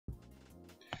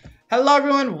Hello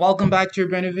everyone, welcome back to a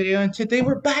brand new video, and today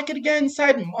we're back again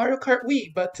inside Mario Kart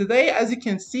Wii. But today, as you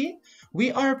can see,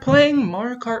 we are playing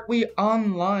Mario Kart Wii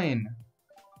online.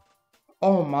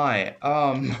 Oh my,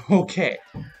 okay.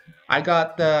 I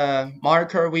got the Mario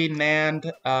Kart Wii NAND,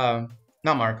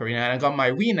 not Mario Kart Wii NAND, I got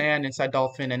my Wii NAND inside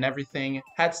Dolphin and everything.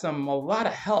 Had a lot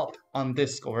of help on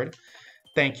Discord.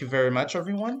 Thank you very much,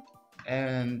 everyone.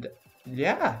 And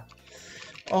yeah.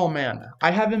 Oh man,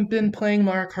 I haven't been playing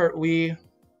Mario Kart Wii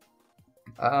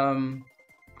a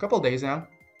couple days now.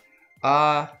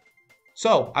 Uh,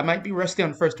 so I might be rusty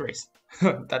on first race.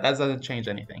 That doesn't change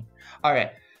anything. All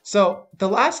right. So the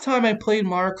last time I played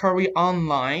Mario Kart Wii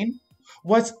online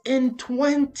was in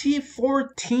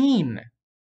 2014.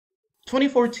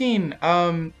 2014.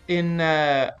 In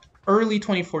early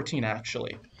 2014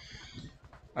 actually.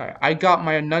 All right. I got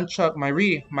my nunchuck, my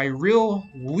real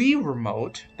Wii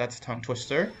remote. That's a tongue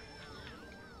twister.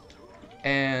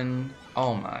 And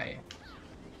oh my.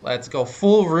 Let's go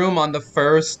full room on the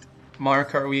first Mario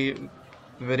Kart Wii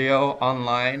video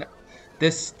online.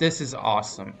 This is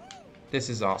awesome. This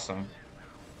is awesome.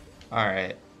 All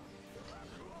right.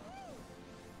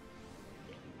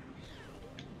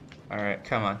 All right,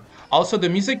 come on. Also, the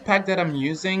music pack that I'm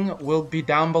using will be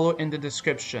down below in the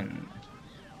description.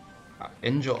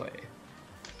 Enjoy.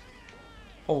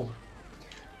 Oh.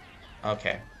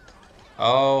 Okay.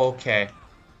 Okay.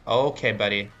 Okay,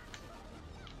 buddy.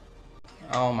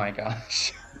 Oh my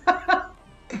gosh.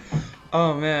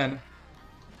 Oh man.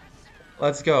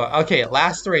 Let's go. Okay,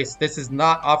 last race. This is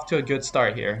not off to a good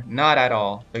start here. Not at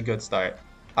all a good start.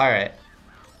 Alright.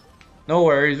 No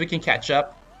worries, we can catch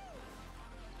up.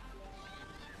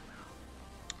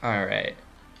 Alright.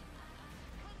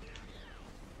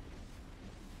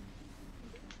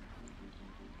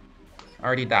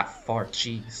 Already that far,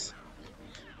 jeez.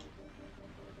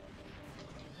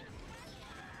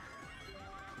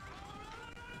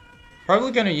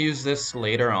 Probably gonna use this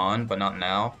later on, but not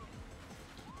now.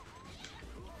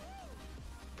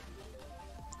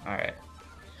 Alright.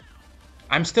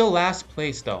 I'm still last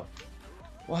place though.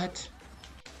 What?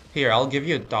 Here, I'll give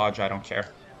you a dodge, I don't care.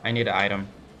 I need an item.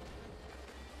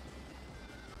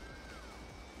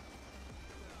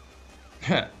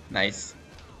 Nice.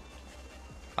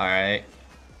 Alright.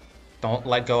 Don't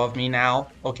let go of me now.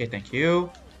 Okay, thank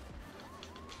you.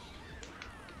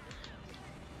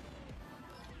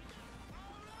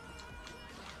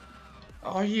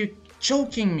 Are you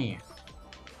joking me?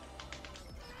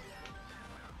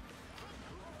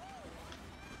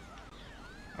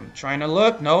 I'm trying to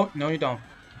look. No, no you don't.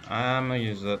 I'm gonna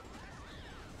use it.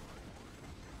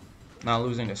 Not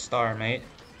losing the star, mate.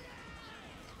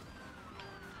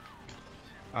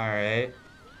 Alright.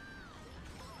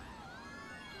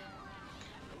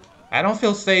 I don't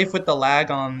feel safe with the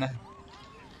lag on...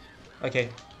 Okay.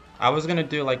 I was gonna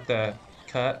do like the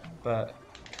cut, but...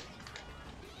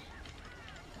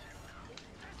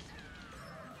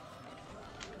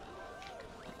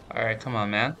 Alright, come on,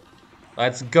 man.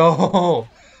 Let's go!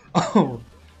 Oh!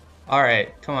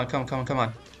 Alright, come on, come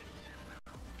on.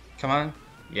 Come on.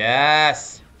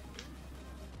 Yes!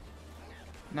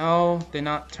 No, did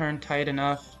not turn tight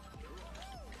enough.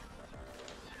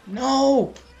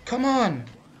 No! Come on!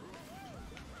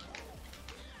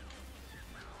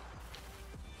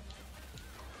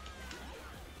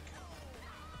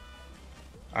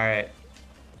 Alright.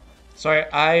 Sorry,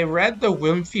 I read the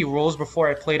Wimpy rules before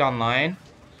I played online.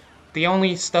 The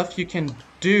only stuff you can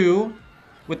do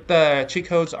with the cheat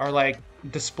codes are like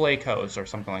display codes or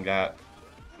something like that.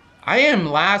 I am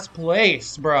last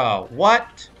place, bro.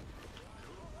 What?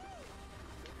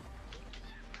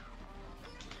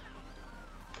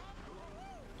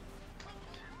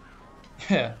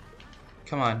 Yeah.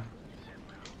 Come on.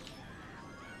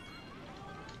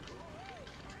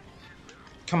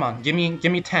 Come on, give me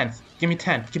 10th. Give me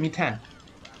 10. Give me 10.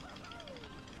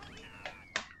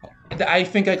 I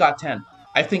think I got 10.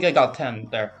 I think I got 10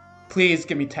 there. Please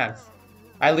give me 10th.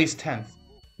 At least 10th.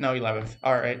 No, 11th.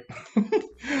 Alright.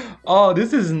 Oh,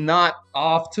 this is not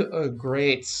off to a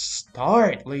great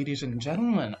start, ladies and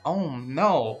gentlemen. Oh,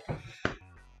 no.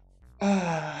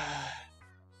 Alright,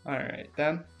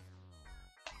 then.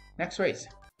 Next race.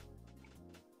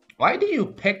 Why do you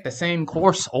pick the same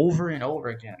course over and over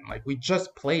again? Like, we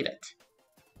just played it.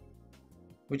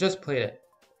 We just played it.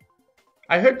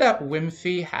 I heard that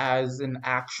Wimpy has an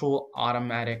actual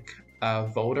automatic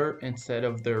voter instead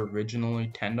of the original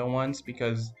Nintendo ones,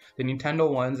 because the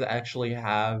Nintendo ones actually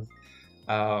have,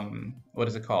 what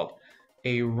is it called?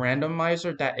 A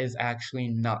randomizer that is actually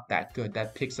not that good,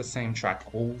 that picks the same track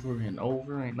over and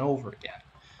over and over again,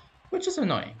 which is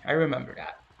annoying. I remember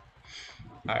that.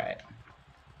 Alright.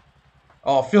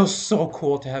 Oh, it feels so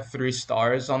cool to have 3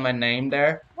 stars on my name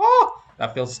there. Oh,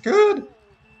 that feels good.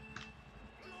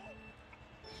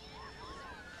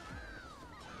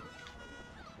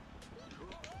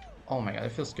 Oh my god,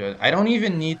 it feels good. I don't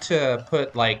even need to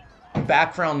put like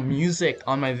background music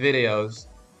on my videos.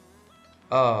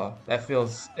 Oh, that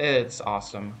feels, it's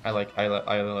awesome. I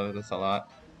love this a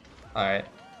lot. All right.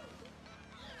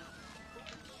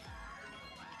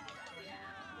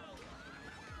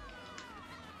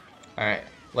 All right.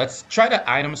 Let's try to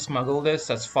item smuggle this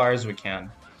as far as we can.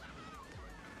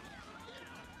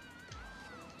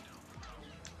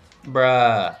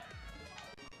 Bruh.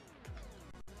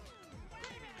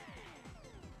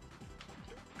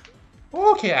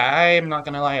 Okay, I'm not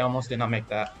gonna lie, I almost did not make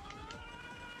that.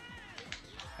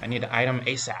 I need the item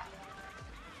ASAP.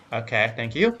 Okay,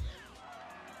 thank you.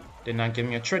 Did not give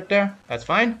me a trick there. That's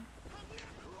fine.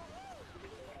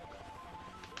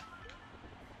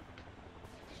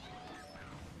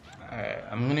 Alright,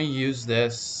 I'm gonna use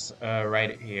this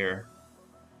right here.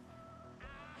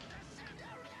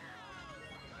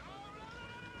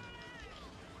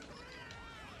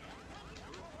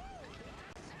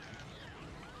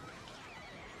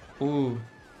 Ooh,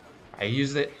 I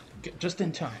used it just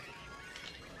in time.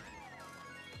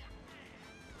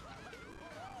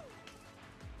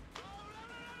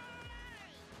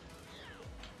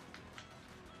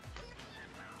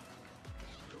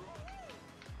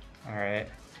 Alright.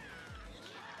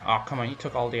 Oh, come on, you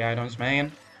took all the items,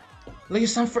 man.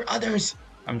 Leave some for others!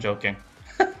 I'm joking.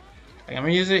 I'm gonna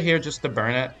use it here just to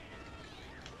burn it.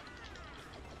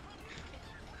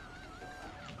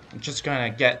 I'm just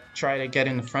gonna try to get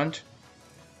in the front.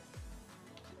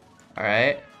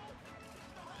 Alright.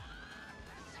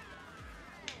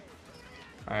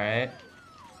 Alright.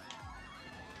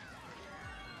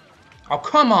 Oh,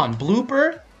 come on,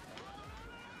 blooper?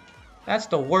 That's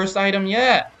the worst item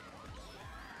yet.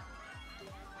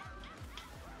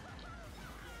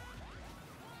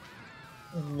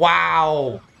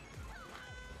 Wow.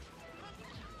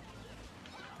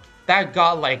 That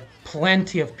got like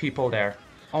plenty of people there.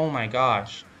 Oh my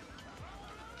gosh.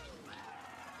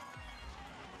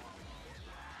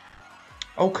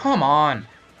 Oh, come on.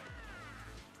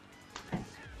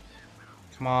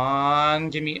 Come on,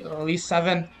 give me at least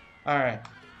 7. Alright.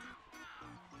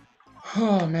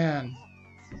 Oh man.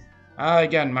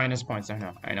 Again, minus points. I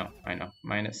know.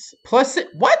 Minus. Plus it.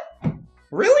 What?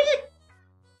 Really?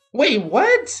 Wait,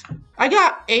 what? I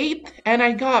got 8 and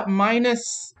I got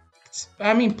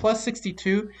plus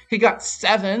 62. He got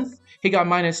 7th. He got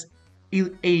minus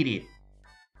 80.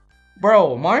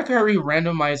 Bro, Mario Kart Wii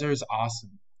randomizer is awesome.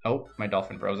 Oh, my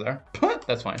dolphin froze there.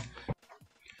 That's fine.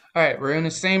 Alright, we're in the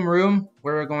same room.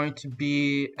 We're going to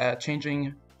be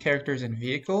changing characters and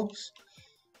vehicles.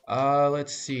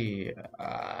 Let's see.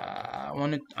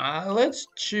 Let's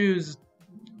choose.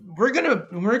 We're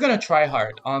gonna try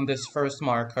hard on this first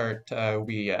Mario Kart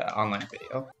Wii online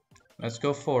video. Let's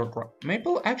go for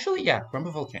Maple. Actually, yeah,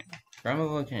 Grumble Volcano. Grumble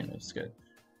Volcano is good.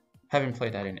 Haven't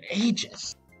played that in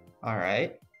ages. All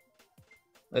right.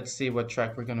 Let's see what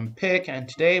track we're gonna pick, and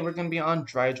today we're gonna be on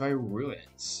Dry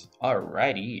Ruins.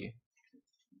 Alrighty.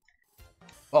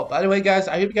 Oh, by the way, guys,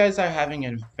 I hope you guys are having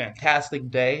a fantastic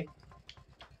day.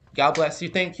 God bless you.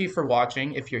 Thank you for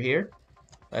watching. If you're here,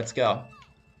 let's go.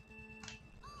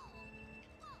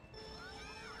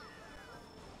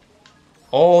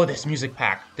 Oh, this music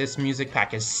pack. This music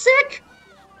pack is sick.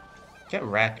 Get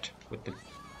wrecked with the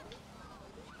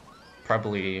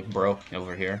probably broke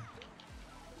over here.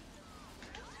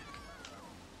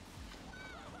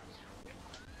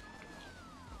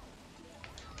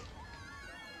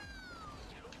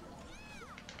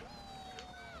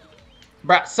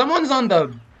 Bruh, someone's on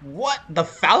the what? The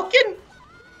Falcon?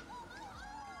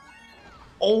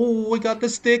 Oh, we got the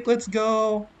stick. Let's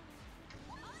go.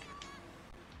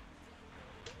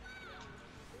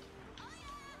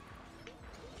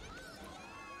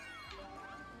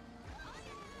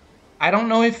 I don't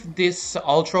know if this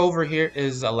Ultra over here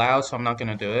is allowed, so I'm not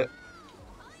gonna do it.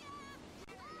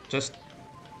 Just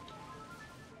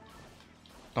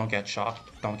don't get shocked.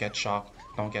 Don't get shocked.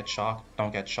 Don't get shocked.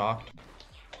 Don't get shocked.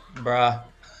 Bruh.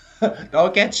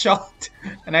 Don't get shocked.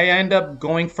 And I end up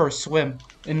going for a swim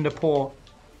in the pool.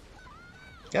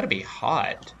 Gotta be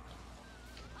hot.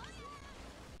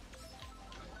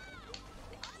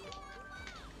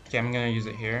 Okay, I'm gonna use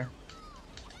it here.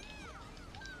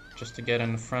 Just to get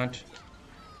in the front.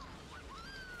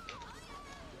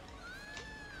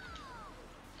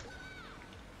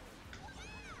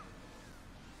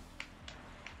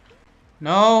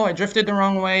 No, I drifted the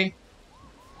wrong way.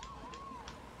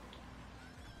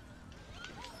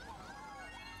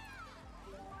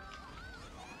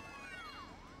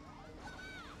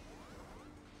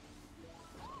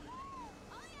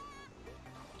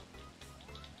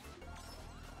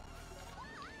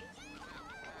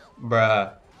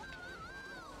 Bruh.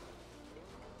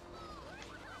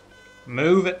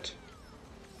 Move it.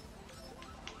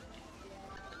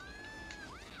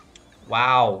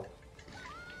 Wow.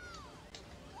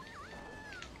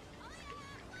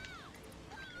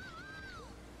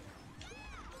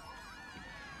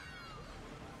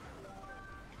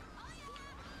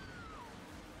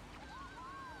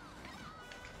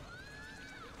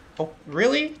 Oh,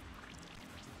 really?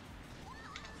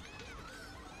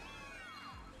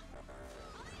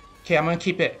 Okay, I'm gonna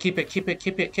keep it. Keep it, keep it,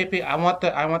 keep it, keep it. I want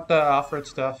the offered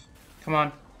stuff. Come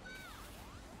on.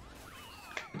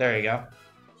 There you go.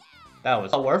 That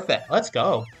was worth it. Let's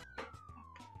go.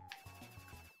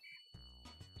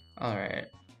 Alright.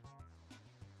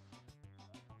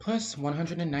 Plus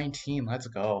 119. Let's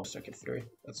go. Circuit 3.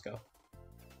 Let's go.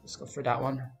 Let's go for that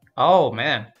one. Oh,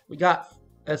 man. We got...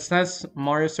 It says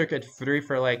Mario Circuit 3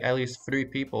 for, like, at least 3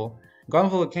 people. Gone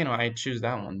Volcano, I choose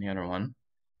that one, the other one.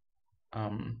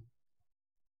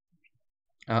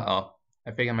 Uh-oh.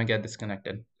 I think I might get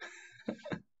disconnected.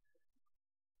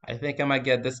 I think I might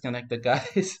get disconnected,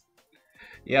 guys.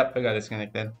 Yep, I got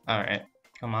disconnected. Alright.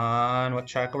 Come on, what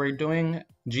track are we doing?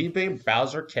 G-Bay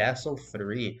Bowser Castle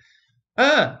 3.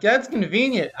 That's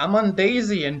convenient. I'm on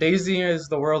Daisy, and Daisy is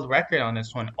the world record on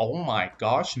this one. Oh my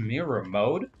gosh, mirror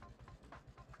mode?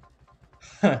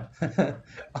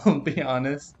 I'll be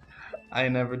honest, I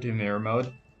never do mirror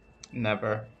mode.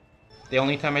 Never. The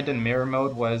only time I did mirror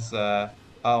mode was, oh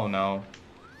no.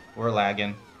 We're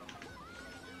lagging.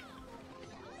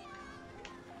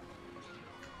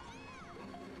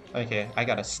 Okay, I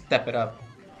gotta step it up.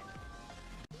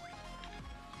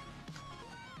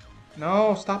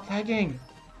 No, stop lagging.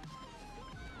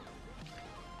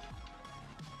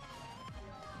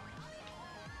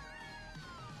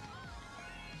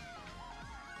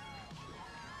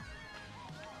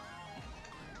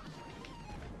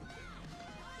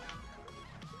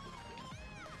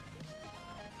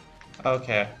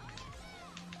 Okay.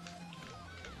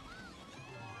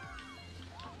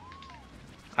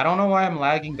 I don't know why I'm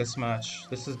lagging this much.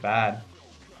 This is bad.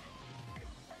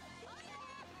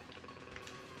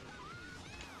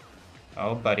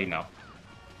 Oh, buddy, no.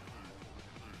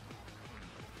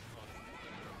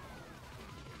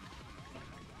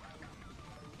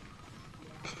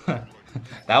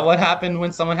 That what happened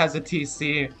when someone has a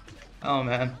TC. Oh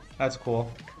man, that's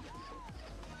cool.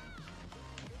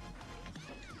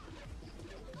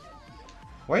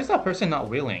 Why is that person not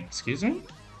wheeling? Excuse me?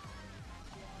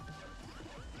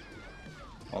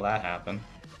 Well, that happened.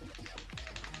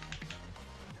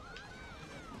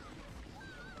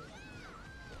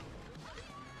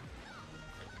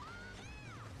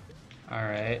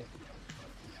 Alright.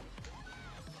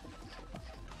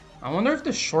 I wonder if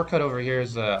the shortcut over here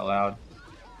is allowed.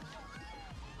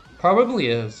 Probably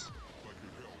is.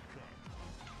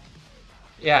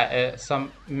 Yeah,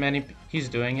 he's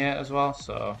doing it as well,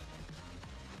 so.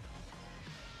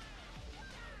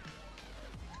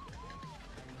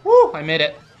 Woo! I made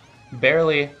it.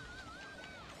 Barely.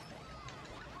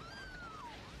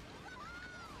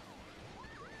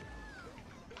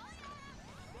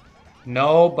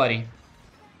 Nobody.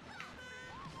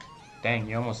 Dang,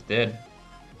 you almost did.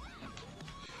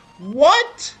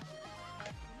 What?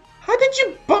 How did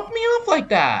you bump me off like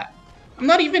that? I'm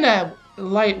not even a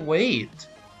lightweight.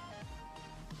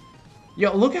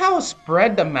 Yo, look how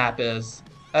spread the map is.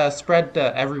 Spread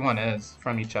everyone is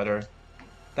from each other.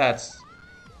 That's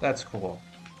cool.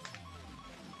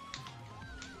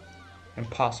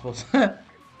 Impossible.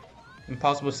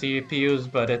 Impossible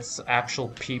CPUs, but it's actual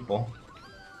people.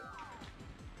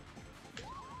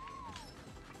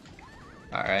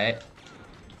 Alright.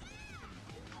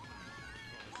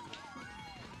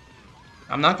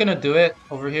 I'm not gonna do it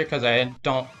over here because I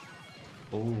don't...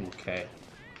 Ooh, okay.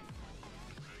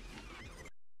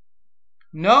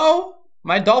 No!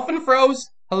 My dolphin froze!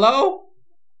 Hello?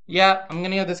 Yeah, I'm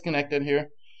gonna get disconnected here.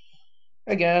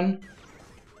 Again.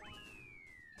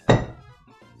 Ow,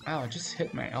 I just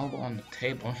hit my elbow on the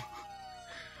table.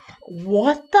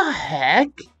 What the heck?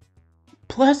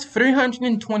 Plus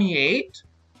 328?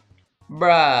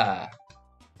 Bruh.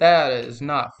 That is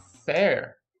not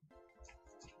fair.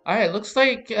 Alright, looks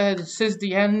like this is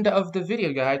the end of the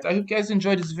video, guys. I hope you guys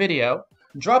enjoyed this video.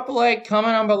 Drop a like,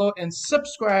 comment down below, and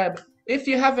subscribe if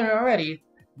you haven't already.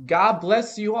 God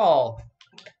bless you all.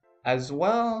 As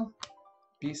well,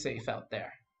 be safe out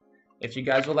there. If you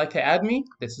guys would like to add me,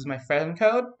 this is my friend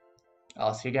code.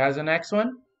 I'll see you guys in the next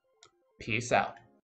one. Peace out.